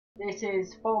This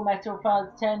is Full Metal Fuzz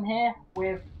 10 here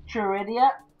with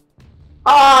TrueIdiot.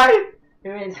 Hi!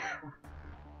 Who is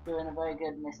doing a very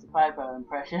good Mr. Popo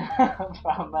impression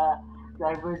from the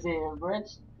Brazilian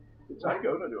Bridge. It's like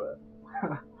going to do it.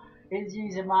 He's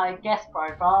using my guest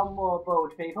profile, More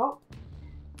Bored People.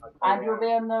 And you'll be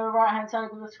on the right hand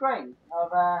side of the screen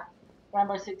of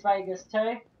Rainbow Six Vegas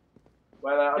 2.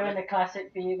 Well, Doing a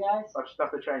classic for you guys. I just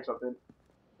have to change something.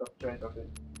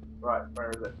 Right, where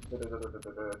is it?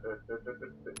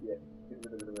 Yeah.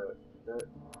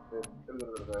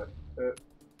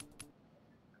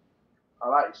 Oh,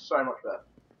 that is so much better.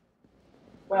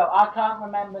 Well, I can't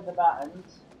remember the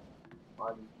buttons.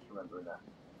 I'm just remembering that.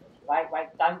 Wait,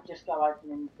 don't just go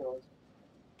opening the doors.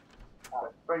 Oh.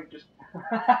 Don't just...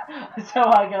 So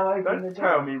I go open Don't the door.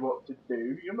 tell me what to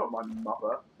do. You're not my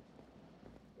mother.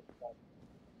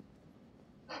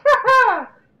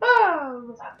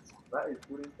 That is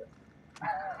good intent.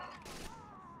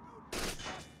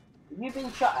 Have you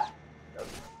been shot at? No,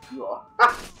 you are.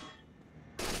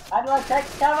 How do I take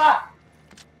cover?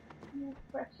 You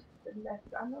press the left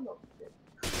analog stick.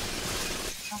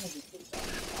 How did you do that?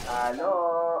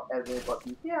 Hello,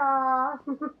 everybody here.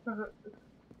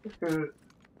 Okay.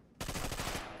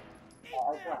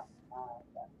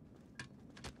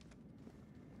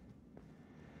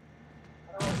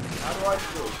 How do I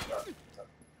do that?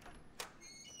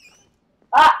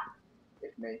 Ah!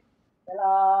 It's me.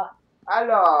 Hello.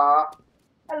 Hello.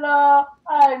 Hello.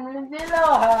 I'm Lindsay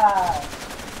Lohan.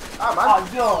 Ah, man. Oh,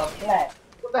 you're a pleb.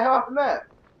 What the hell happened there?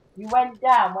 You went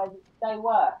down where they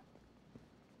were.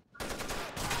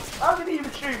 How did he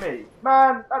even shoot me?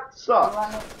 Man, that You sucks.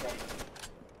 ran next to me.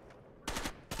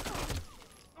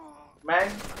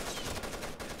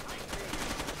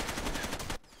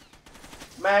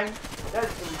 Man,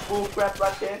 that's some bull crap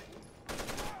right there.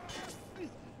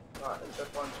 Right, let's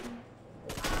just one, two.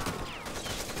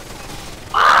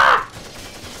 Ah!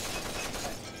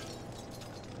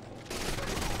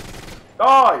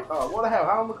 Die! Oh, what the hell?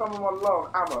 How am I coming on low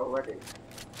on ammo already?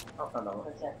 Oh, no.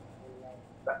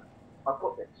 I've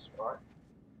got this, right?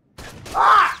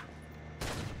 Ah!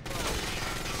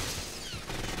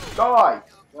 Die!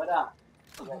 Well done.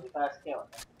 You got your first kill.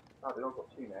 Oh, they all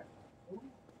got two now.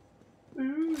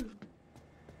 Ooh.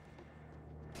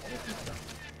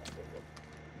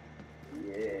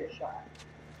 Yeah. Shot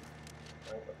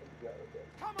at.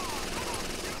 Come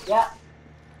Yeah.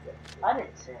 I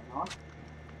didn't see him on.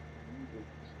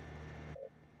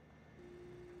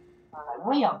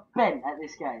 We are bent at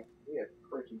this game. Yeah,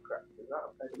 pretty crap. Is that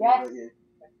okay? Yes.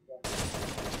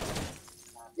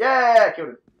 Yeah, killed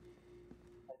him.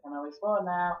 I can always spawn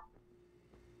now.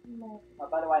 Oh,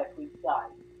 by the way, if we die.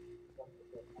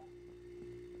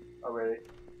 Oh, really?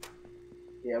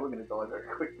 Yeah, we're gonna die very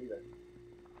quickly then.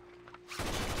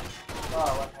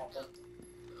 Oh, what happened?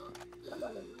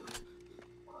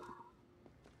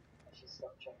 I should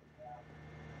stop checking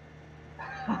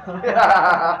it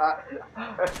out.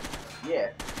 Yeah,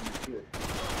 good.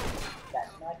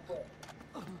 That's my quit.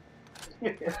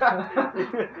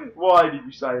 Why did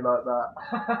you say like that?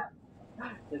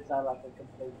 Did sound like a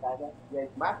complete bagger. Yes,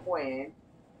 my friend.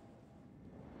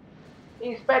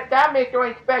 Inspector, Mr.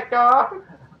 Inspector!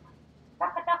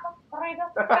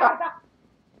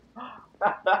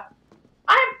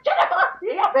 I'm Jennifer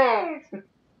Lopez!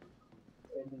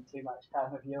 Spending too much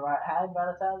time with your right hand by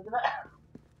the sounds of it.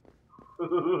 Can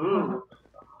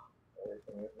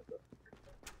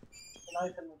I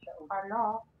open the shuttle?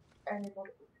 Hello?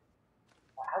 Anybody?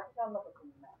 How did I look at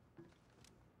that?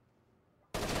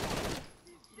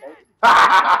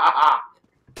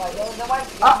 Wait, there was a way to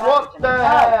get What magic the in it.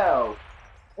 hell?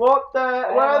 What the?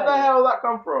 Where the hell did that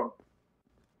come from?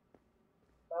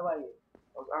 Where were you?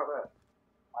 I was out there.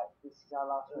 Right, this is our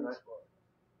last Yeah, respawn.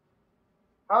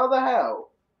 How the hell?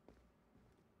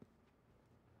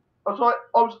 I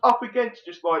was up against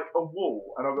just like a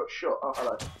wall and I got shot. Oh,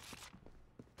 hello.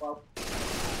 Well,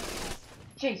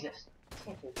 Jesus.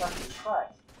 Jesus fucking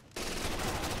Christ.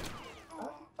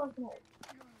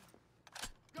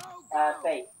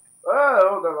 B.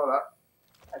 Oh, don't know that.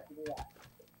 How do you do that?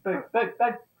 Boom, boom,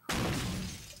 boom. I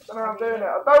don't know how I'm doing it. I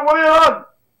don't want it on!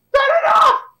 Turn it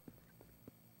off!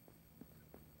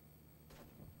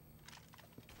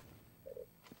 I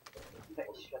bet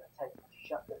she's gonna take my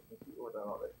shotgun. Oh, I don't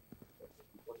like this.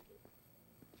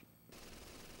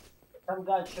 Some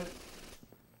guy shoot.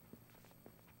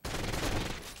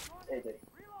 There you go.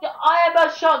 Yeah, I have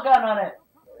a shotgun on it!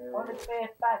 On the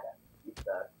fifth bagger. Eat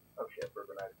that. Oh shit, for a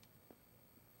grenade.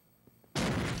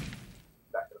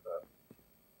 Back to the bird.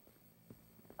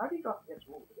 How do you go up against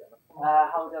walls again?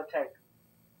 Hold your take.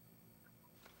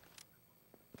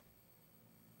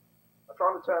 I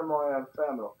trying to turn my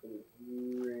thermal off because it's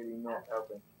really not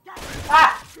helping.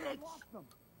 Ah!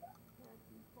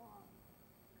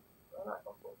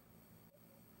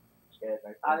 Scared,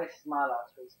 mate. Oh, this is my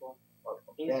last respawn.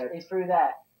 Scared. He's through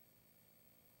there.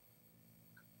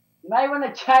 You may want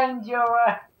to change your.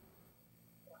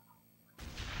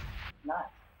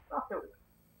 Nice. Oh, killed it.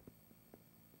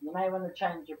 You may want to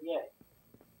change your view.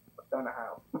 I don't know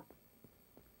how.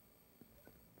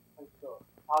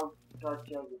 I'll judge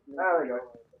you. There we go.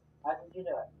 How did you do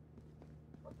it?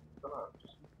 I don't know.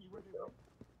 Just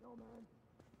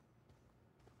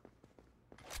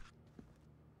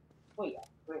Well, yeah,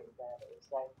 really bad at this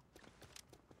game.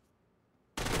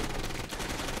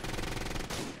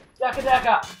 Daka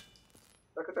daka!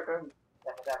 Daka.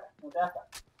 Daka daka. No daka.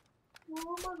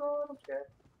 Oh my god, I'm scared.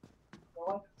 Your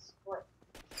wife is split.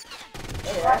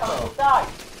 Hey, Right on asshole. the side.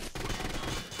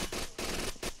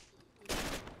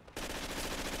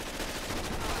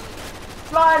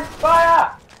 Blind fire!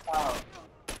 Oh.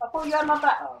 I thought you had my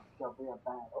back. Oh, God, we are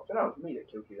bad. Oh, so that was me that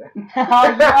killed you then. Oh,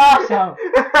 you arsehole!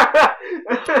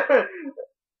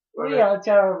 We are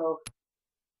terrible.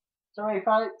 Sorry,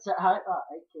 folks at home. Oh,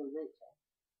 8 kills each.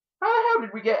 How the hell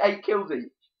did we get 8 kills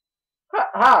each?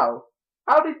 How?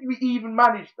 How did we even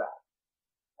manage that?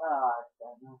 Oh, I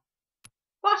don't know.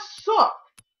 That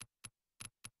sucked.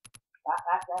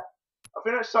 That. I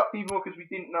think that sucked even more because we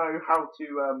didn't know how to,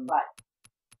 Right.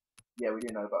 Yeah, we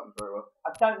didn't know the buttons very well.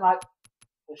 I don't like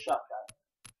the shotgun.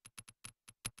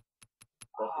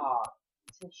 Ah,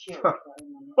 it's a shield.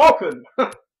 Falcon!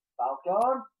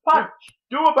 Falcon, punch!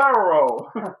 Do a barrel roll!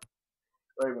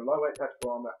 Raven, lightweight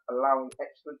tactical armor, allowing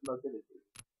excellent mobility.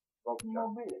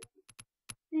 Mobility.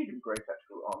 Medium grade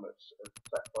tactical armor,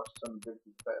 sacrifice some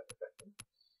ability to better protection.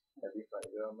 Heavy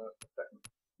faded armor,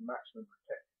 maximum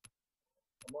protection.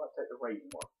 I might take the Raven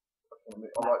one.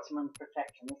 Maximum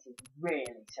protection. This is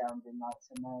really sounding like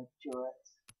some Durex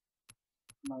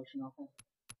emotional thing.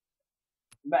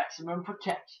 Maximum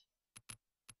protection.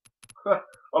 I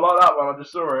like that one, I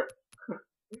just saw it.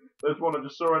 There's one I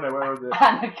just saw in there, where was it?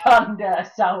 Anaconda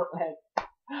assault leg.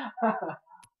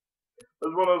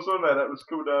 There's one I saw in there that was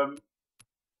called,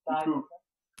 called,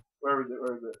 where is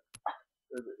it?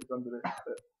 It's under this.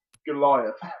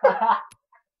 Goliath.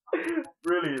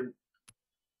 Brilliant.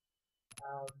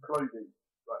 Clothing,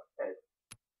 like head.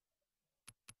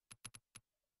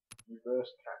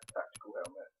 Reverse tactical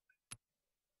helmet.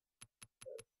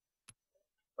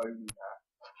 Bony hat.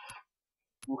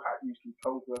 Wool hat used in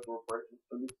cold weather operations.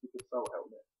 Ballistic assault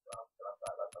helmet.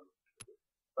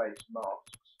 Face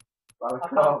masks.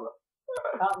 Balaclava.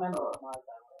 Can't remember what my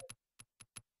band was.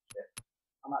 Yeah.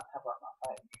 I might cover up my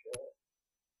face. Shirt.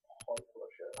 High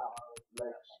collar shirt.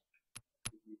 Legs.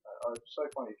 Oh, it's so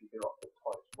funny if you do like the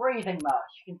tights. Breathing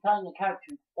mask. You can turn your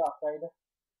character into Darth Vader.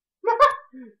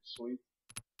 Sweet.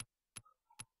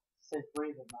 It says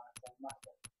breathing mask.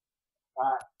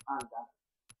 Right, I'm done.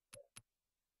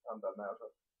 I'm done now. So.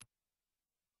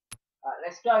 Right,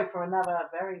 let's go for another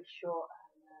very short.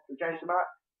 We change the map?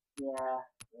 Yeah.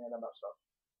 Yeah, that map stuff.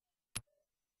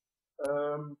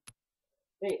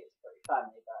 It's pretty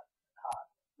funny, but hard.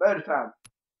 Murder Town.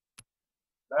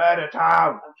 Murder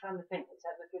Town. I'm trying to think. Is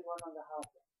that the good one or the hard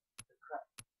one? The crap.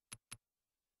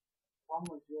 One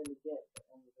was really good, but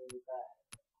one was really bad.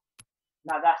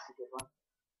 No, that's the good one.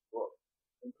 What?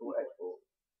 Import, export.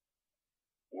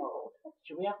 Oh,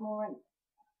 should we have more in?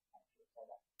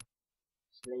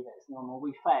 Just leave it as normal.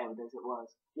 We failed as it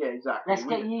was. Yeah, exactly. Let's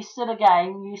get used to the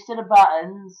game, used to the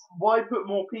buttons. Why put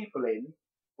more people in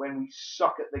when we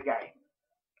suck at the game?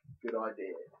 Good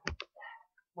idea.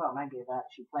 Well, maybe if I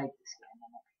actually played this game,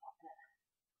 then I'd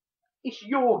be It's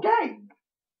your game.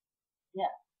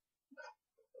 yeah.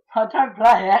 I don't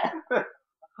play it.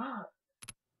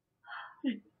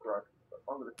 Right.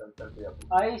 I'm gonna send somebody up.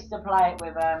 I used to play it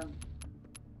with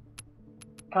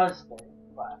Cosby,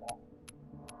 whatever.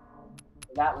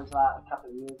 But that was like a couple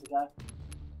of years ago.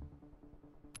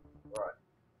 Right.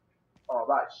 Oh,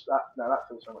 no, that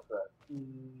feels so much better.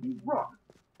 You run.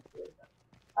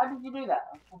 How did you do that?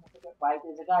 I'm trying to forget. Wait,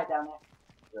 there's a guy down there.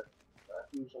 Yeah.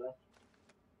 Usually.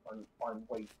 I'm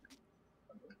waiting.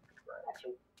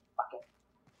 Actually, fuck it.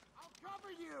 I'll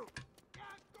cover you.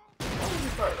 How did you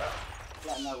throw that?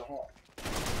 Let him know we're here.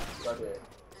 Good idea.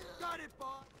 Got it,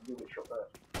 boss. You get shot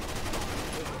first.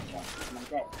 I'm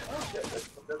dead. Oh shit, I'm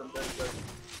dead.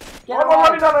 Get Why am I away!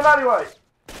 running down an alleyway?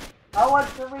 I want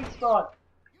to respawn!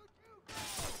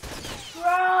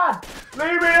 Run!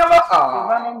 Leave me alone! You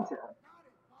run into them.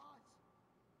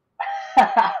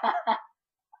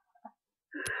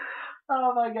 Oh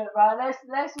my god, right,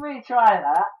 let's retry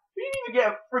that. You need to get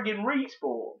a friggin'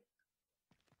 respawn.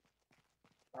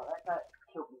 Oh, that guy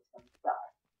killed me some stuff.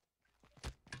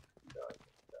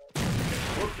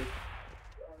 In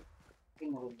the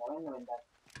window, in the window.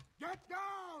 Get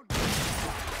down!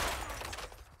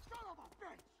 Son of a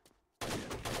bitch!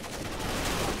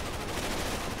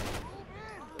 Move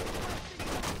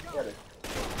in! Get it.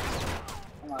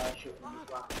 Oh, I shoot him as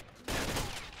well.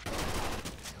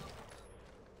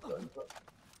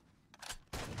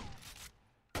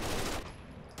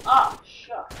 Ah,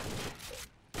 shit.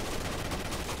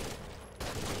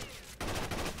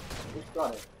 Who's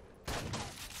got it?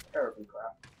 Terribly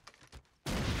crap.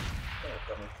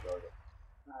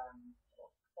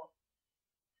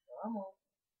 Come on.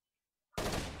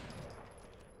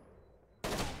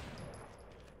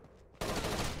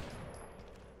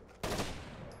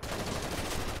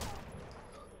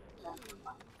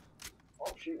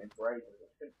 I'm shooting brave. I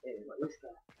couldn't hit him like this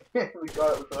guy. We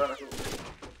got it with the run.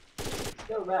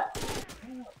 Still there.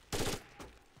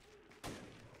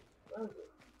 Where is it?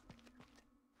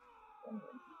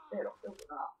 Dead, I'll kill it.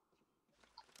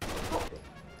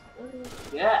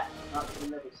 Yeah, up to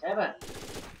level 7.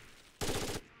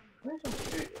 Where's I'm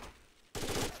shooting?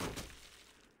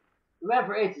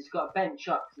 Whoever it is has got a bent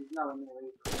shot because he's nowhere near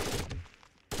either.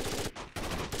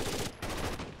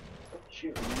 I'm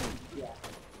shooting. Yeah.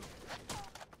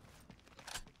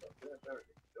 Very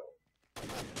good job.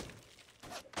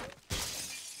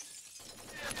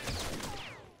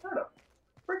 Where the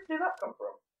frick did that come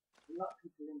from? A lot of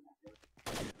people in that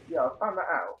building. Yeah, I found that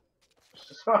out.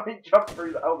 So I jumped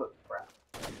through the other crap.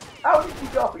 How did you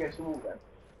go up against the wall then?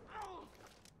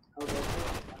 Oh, there's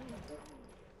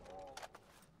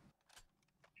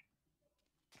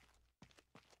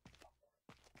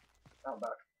Now I'm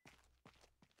back.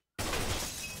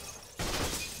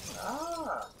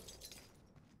 Ah!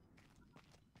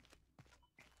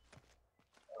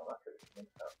 Oh, that could have been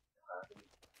handy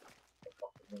a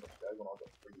couple of minutes ago when I got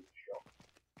 3 shot.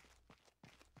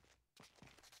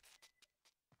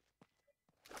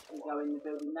 we go in the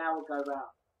building now, we'll go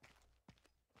round.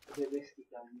 It's a bit risky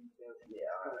going in the building.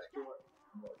 Yeah,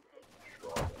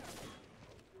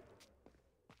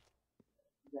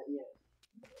 Is that you?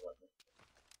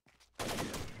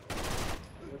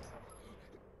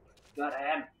 Got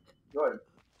him. Good.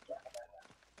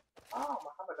 Oh,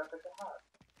 Muhammad, that's a good hat.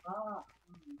 Ah,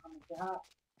 I'm the hat.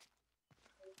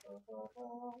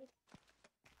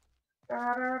 I'm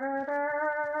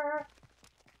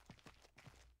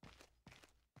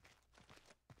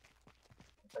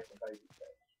taking baby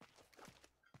steps.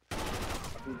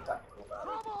 I'm being tactical about it.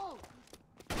 Trouble!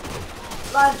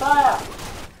 Blind fire!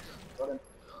 Got him.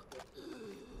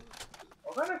 I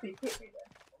don't know if he hit me then.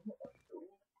 I'm not sure.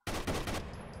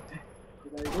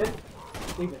 Very good.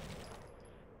 Leave it.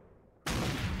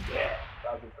 Yeah,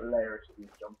 that would be hilarious if he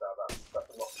jumped out of that. That's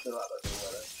a lot still out there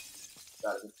already.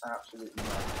 That would be absolutely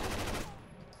mad.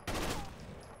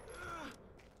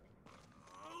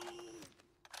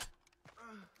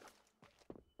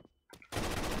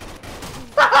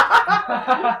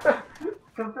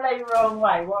 Complete wrong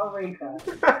way, what a reaper.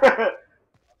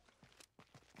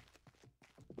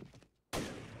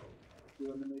 You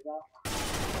want to move out?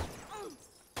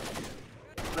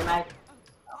 Grenade.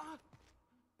 Oh.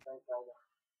 Don't go there.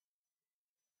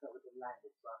 That would have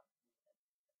landed well.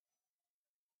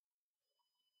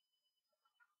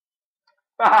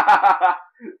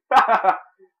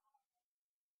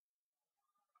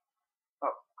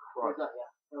 Oh, Christ. Where's that, yeah?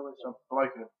 Where was Some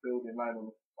bloke in a building landing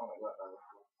on something like that.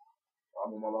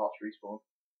 I'm in my last respawn.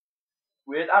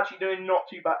 We're actually doing not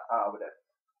too bad. Ah, we're dead.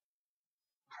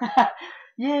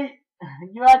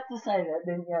 you had to say that,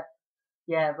 didn't you?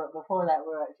 Yeah, but before that,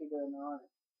 we're actually doing alright.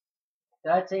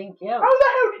 13 kills. How the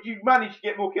hell did you manage to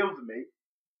get more kills than me?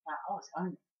 That was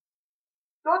only.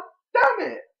 God damn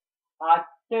it! I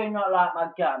do not like my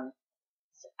gun.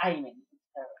 It's aiming. It's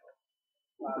terrible.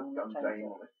 The gun's aim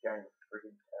on this game is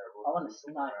friggin' terrible. I want to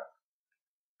snipe.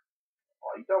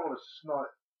 Oh, you don't want to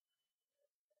snipe.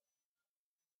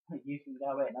 You can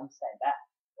go in, I'm saying that.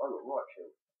 I got right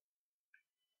shield.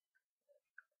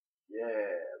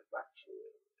 Yeah, back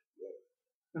shield. Yeah.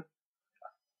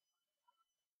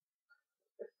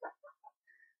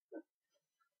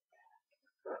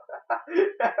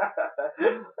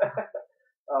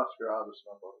 Oh, screw it, I'll just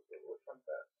snipe on it. Which one's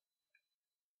that?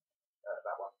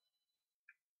 That one.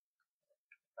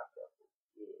 That's it.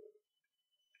 Yeah.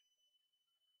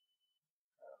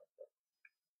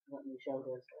 Not your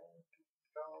shoulders.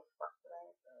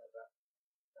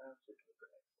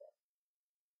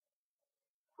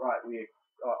 Right,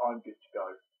 I'm good to go.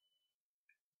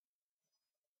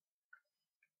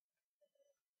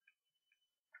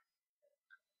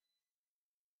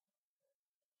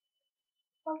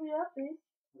 Are we happy?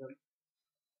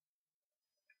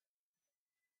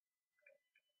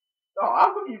 Oh,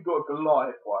 how come you've got a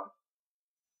Goliath one?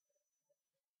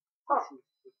 This is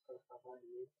the first I've ever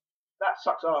used. That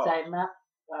sucks ass. Same map.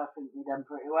 I think we've done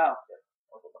pretty well.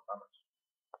 I've got my thumbs.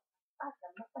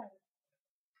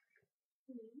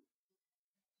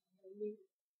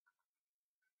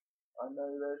 I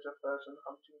know there's a person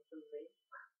hunting for me.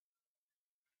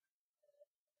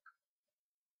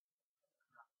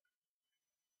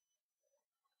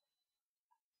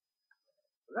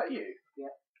 Is that you? Yeah.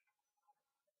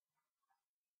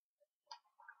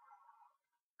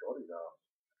 God, he's arse.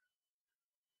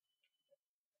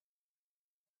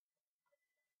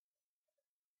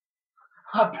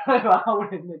 I blew a hole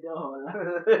in the door.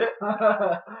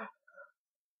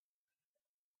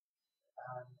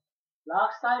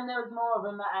 Last time there was more of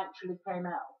them that actually came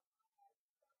out.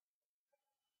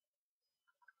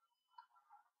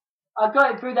 I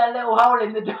got it through that little hole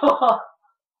in the door.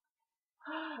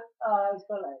 Oh, that's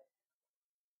funny.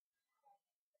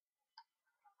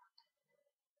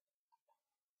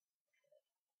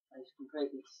 I just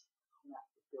completely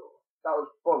snapped the door. That was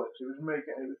bollocks. It was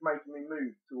making me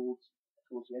move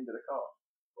towards the end of the car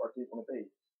where I didn't want to be.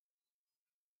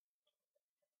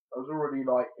 I was already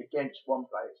like against one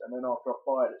place, and then after I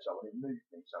fired at someone, it moved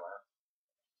me somehow.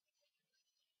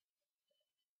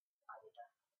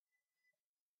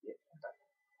 Yeah,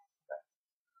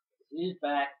 He's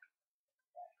back.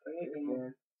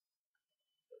 again.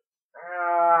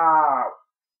 Ow!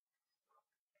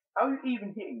 How are you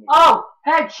even hitting me? Oh,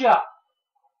 headshot.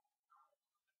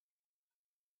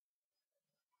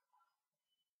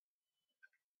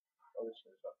 Oh, this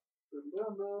is up. Boom,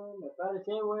 boom, boom. I better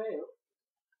say well.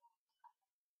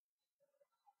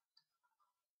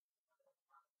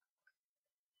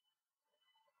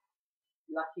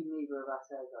 Lucky neither of us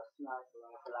has a sniper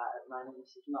rifle out at the moment.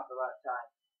 This is not the right time.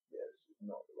 Yeah, this is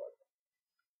not the right one.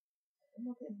 I'm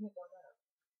not getting hit by that.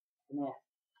 Yeah,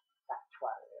 that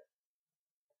twat.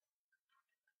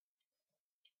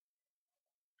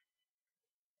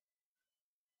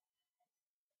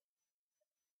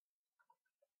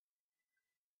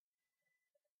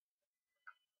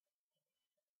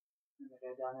 I'm gonna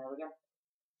go down there again.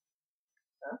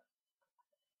 Huh?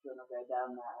 Do you wanna go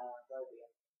down that road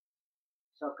again?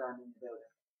 Stop going in the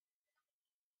building.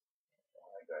 I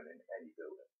ain't going in any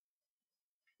building.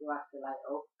 You have to light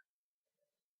up.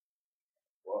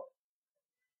 What?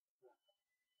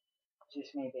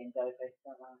 Just me being dopey,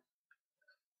 don't worry.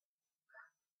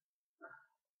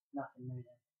 Nothing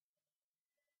moving.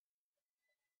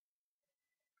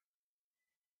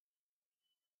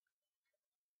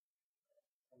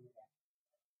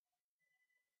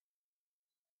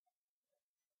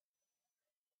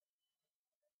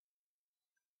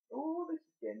 Oh, this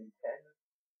is getting intense.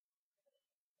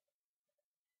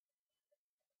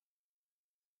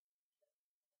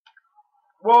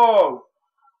 Whoa!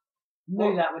 Knew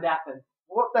What? that would happen.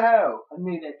 What the hell? I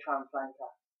knew they'd try and flank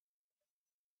us.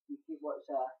 You see what's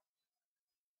there?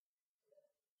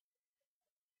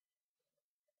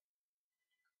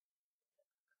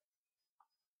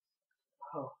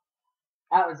 Oh,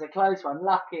 that was a close one.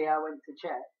 Lucky I went to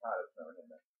check. No, there's no one in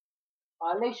there.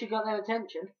 Well, at least you got their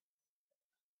attention.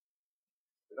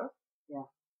 Did I? Yeah.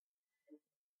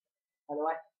 By the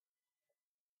way,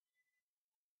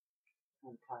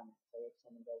 I'm kind of so if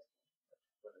someone goes,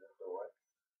 Went in the doorway.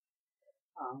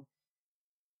 oh,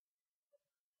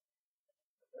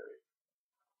 There he is.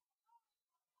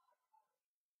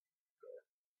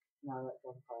 no, that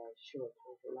gunfire is short.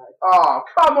 Like, Oh,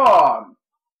 come on!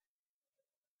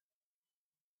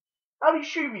 How did he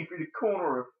shoot me through the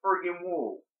corner of a friggin'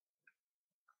 wall?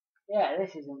 yeah,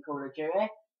 this isn't Call of Duty.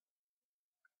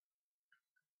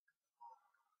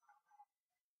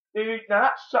 Dude, now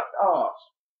that sucked arse.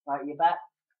 Right, you're back.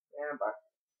 Yeah, I'm back.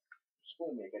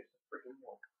 Spawn me against the friggin'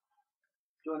 wall.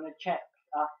 Do you want to check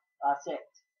our six?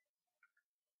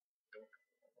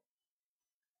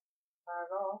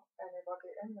 Hello, anybody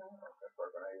in there? Okay, throw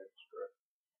a grenade in, screw it.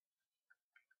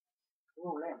 We're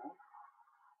all in, eh?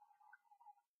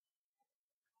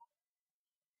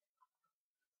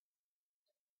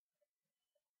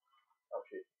 Oh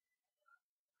shit.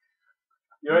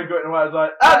 You ain't got in the way, I was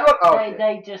like, ah, what? Oh shit.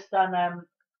 They just done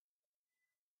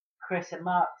Chris and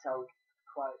Mark's old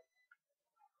quote.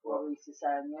 What we used to say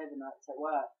on the overnights at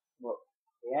work. What?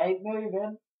 He ain't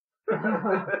moving.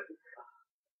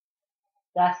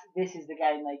 This is the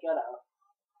game they got it off.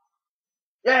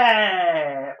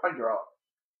 Yeah! Punch your arse.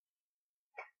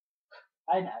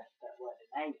 I know that word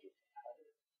in ages.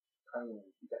 Pain.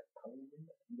 You get pain in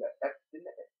it. You get F in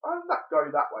it. Why does that go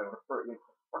that way on a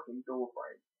freaking door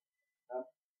frame?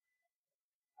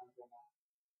 I'm gonna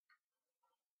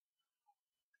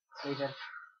Sweden.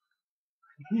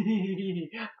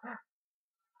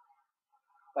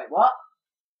 Wait, what?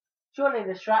 Surely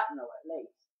the shrapnel at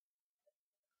least.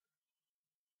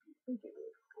 I think it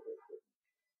would.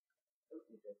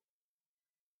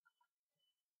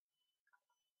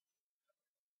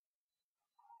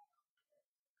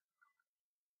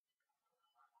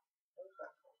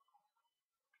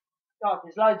 God,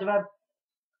 there's loads of them.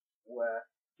 Where?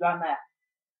 Around there.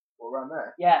 Well, around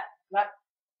there. Yeah. Look,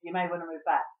 you may want to move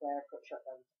back. They're got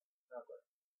shotguns. Okay.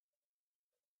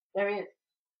 There he is.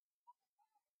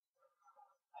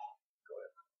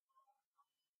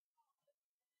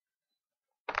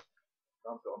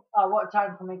 I'm gone. Oh, what a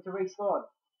time for me to respawn.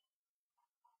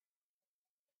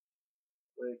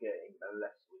 We're getting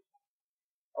molested.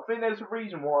 I think there's a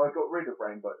reason why I got rid of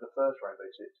Rainbow, the first Rainbow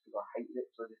Six, because I hated it,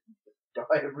 so I just used to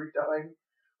die every time.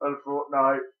 And I thought,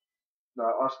 no,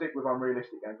 I'll stick with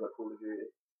unrealistic games like Call of Duty.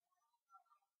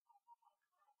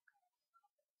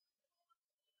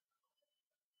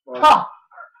 Right. Ha!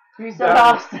 You said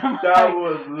last time. That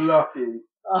was lucky.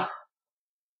 Oh.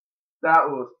 That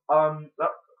was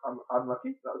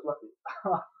unlucky. That was lucky.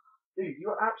 Dude, you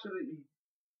were absolutely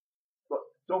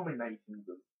dominating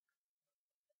them.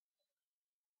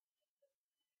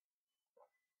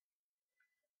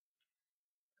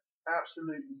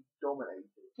 Absolutely dominating.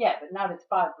 Yeah, but now there's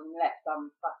 5 of them left.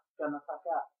 I'm gonna fuck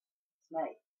up. It's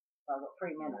me. So I've got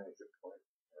 3 minutes. Yeah, good point.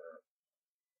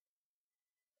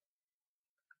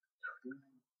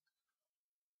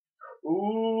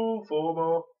 Ooh, 4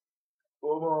 more.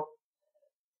 4 more.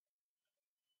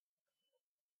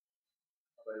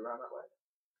 Are they around that way?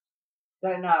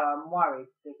 Don't know, I'm worried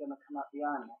they're gonna come up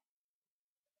behind me.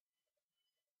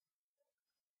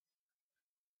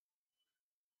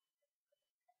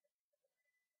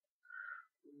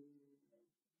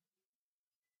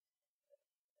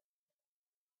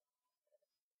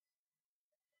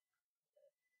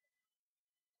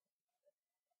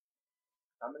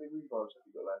 How many revives have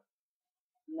you got left?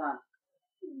 None.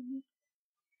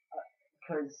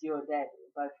 Because you're dead.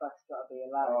 Both of us gotta be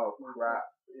alive. Oh, crap.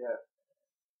 Yeah.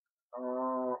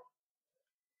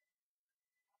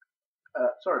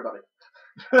 Sorry, buddy.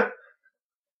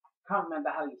 Can't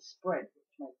remember how you sprint,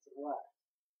 which makes it worse.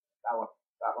 That one.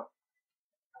 That one.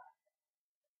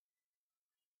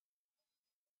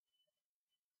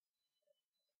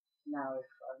 Now if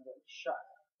I'm getting shot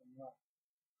at from right.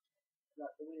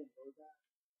 Like the wind or that.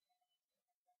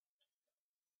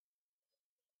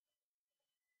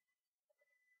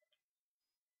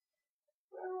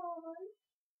 Where are they?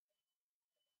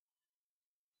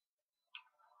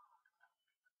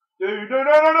 Dude, no.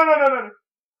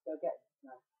 Go get them.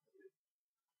 No.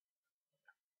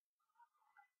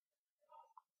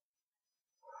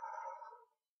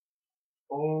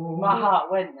 Oh. My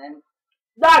heart went then.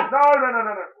 No! No!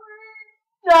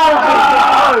 No!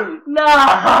 No!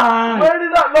 Where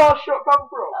did that last shot come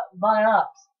from? My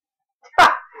ups.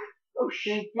 Oh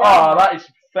shit! Yeah. Oh, that is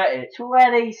pathetic.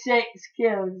 26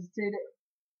 kills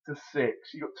To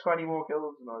 6. You got 20 more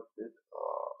kills than I did.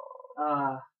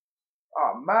 Oh.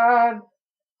 Oh man.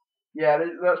 Yeah,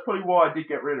 that's probably why I did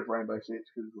get rid of Rainbow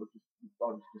Six, because I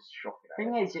was just shocking at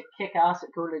Thing it. is, you kick ass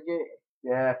at Call of Duty.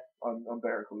 Yeah, I'm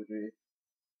better at Call of Duty.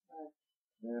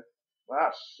 Yeah. Well,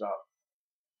 that sucked.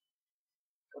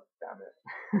 God damn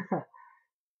it.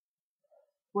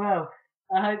 Well,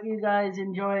 I hope you guys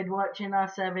enjoyed watching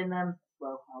us having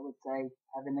well, I would say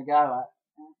having a go at.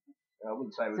 I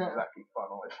wouldn't say it was So- exactly fun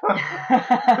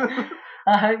either.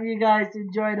 I hope you guys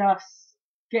enjoyed us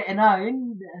getting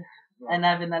owned and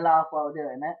having a laugh while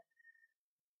doing it.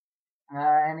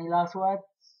 Any last words,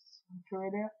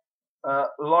 TrueIdiot?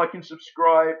 Like and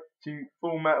subscribe to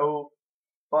Full Metal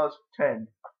Buzz 10.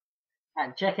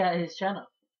 And check out his channel.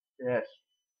 Yes.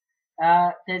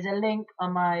 There's a link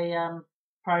on my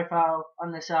profile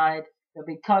on the side. There'll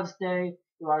be Cosdu,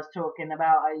 who I was talking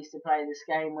about. I used to play this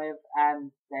game with,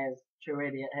 and there's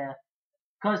TrueIdiot here.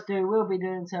 Cosdu will be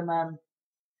doing some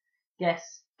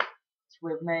guests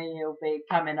with me. He'll be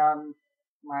coming on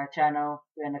my channel,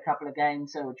 doing a couple of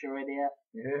games. So will TrueIdiot.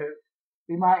 Yeah.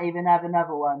 We might even have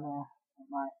another one.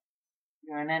 Might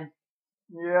join in.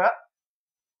 Yeah.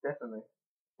 Definitely.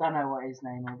 Don't know what his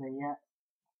name will be yet.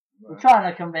 No. We're trying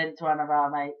to convince one of our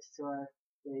mates to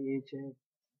do YouTube.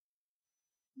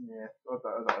 Yeah.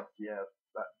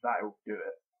 That'll do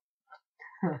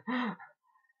it.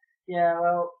 Yeah,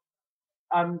 well,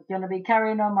 I'm going to be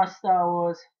carrying on my Star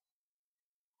Wars.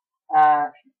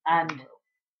 And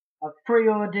I've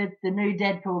pre-ordered the new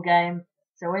Deadpool game.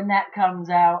 So when that comes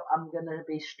out, I'm going to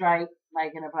be straight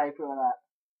making a playthrough of that.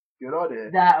 Good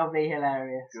idea. That'll be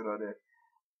hilarious. Good idea.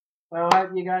 Well, I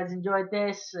hope you guys enjoyed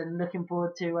this and looking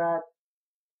forward to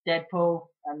Deadpool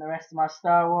and the rest of my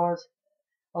Star Wars.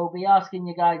 I'll be asking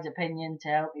you guys' opinion to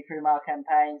help me through my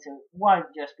campaign, so it won't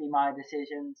just be my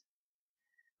decisions.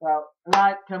 Well,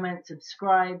 like, comment,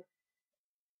 subscribe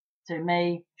to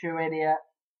me, TrueIdiot,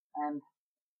 and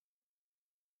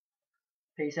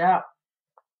peace out.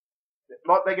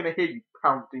 Like they're gonna hear you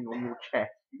pounding on your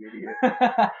chest, you idiot.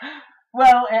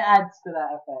 Well, it adds to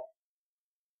that effect.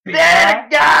 There,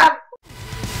 God!